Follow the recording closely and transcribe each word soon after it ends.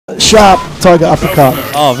sharp tiger uppercut.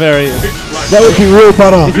 Oh, very. That would be real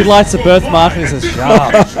butter. If he lights a birthmark, it says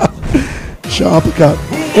sharp. Sharp uppercut.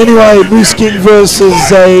 Anyway, Mooseking versus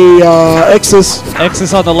a Exis.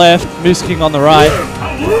 Exis on the left, Mooseking on the right.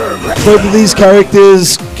 Both of these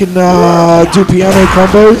characters can do piano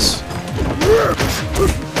combos.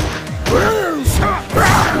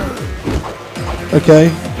 Okay.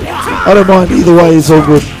 I don't mind either way, it's all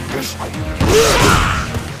good.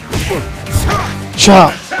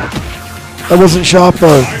 Sharp. That wasn't sharp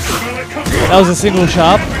though. That was a single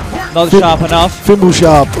sharp. Not sharp enough. Fimble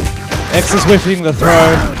sharp. Exis whiffing the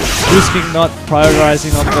throw. Mooseking not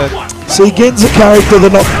prioritizing on the... See, Gen's a character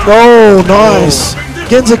that not... Oh, nice.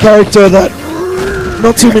 Gen's a character that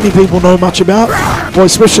not too many people know much about. Well,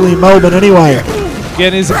 especially in Melbourne anyway.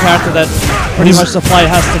 Gen is a character that pretty much the player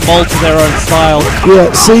has to mold to their own style.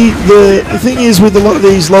 Yeah, see, the thing is with a lot of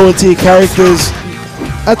these lower tier characters,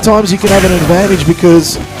 at times you can have an advantage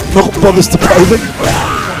because no one bothers to play them.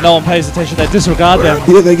 No one pays attention, they disregard them.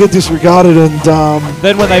 Yeah, they get disregarded and...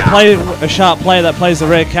 then when they play a sharp player that plays a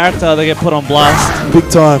rare character, they get put on blast. Big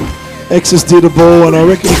time. Exis did a ball and I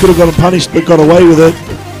reckon he could have gotten punished but got away with it.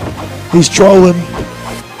 He's trolling.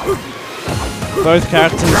 Both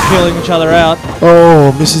characters feeling each other out.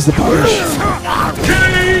 Oh, misses the punish.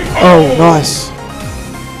 Oh, nice.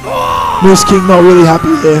 Mooseking not really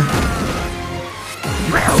happy there.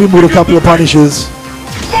 Fimbled a couple of punishes.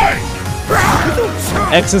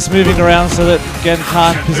 Exis moving around so that Gen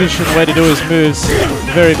can't position where to do his moves.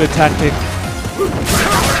 Very good tactic.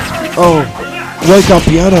 Oh, wake up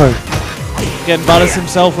piano. Gen butters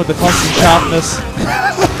himself with the constant sharpness.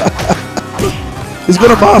 He's got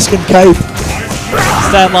a mask and cape.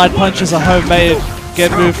 Stand-line punch is a homemade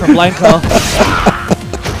Gen move from Blanka.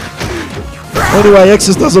 Anyway,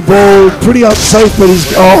 Exis does a ball, pretty unsafe, but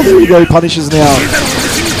he's... Oh, there we go, he punishes now.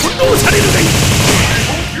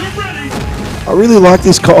 I really like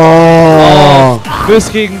this... Oh!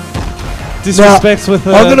 Mooseking disrespects now, with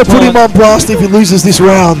I'm going to put him on blast if he loses this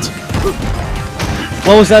round.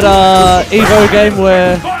 What was that Evo game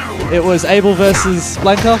where it was Abel versus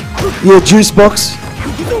Blanka? Yeah, Juicebox.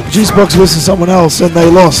 Juicebox versus someone else, and they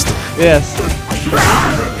lost. Yes.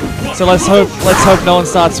 So let's hope no one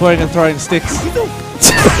starts swearing and throwing sticks.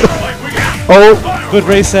 Oh, good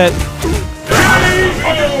reset.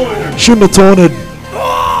 Shouldn't have taunted.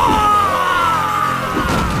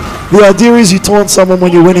 The idea is you taunt someone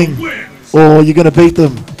when you're winning, or you're going to beat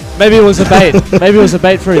them. Maybe it was a bait. Maybe it was a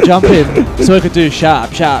bait for a jump in, so it could do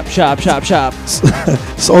sharp, sharp, sharp, sharp, sharp.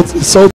 Salt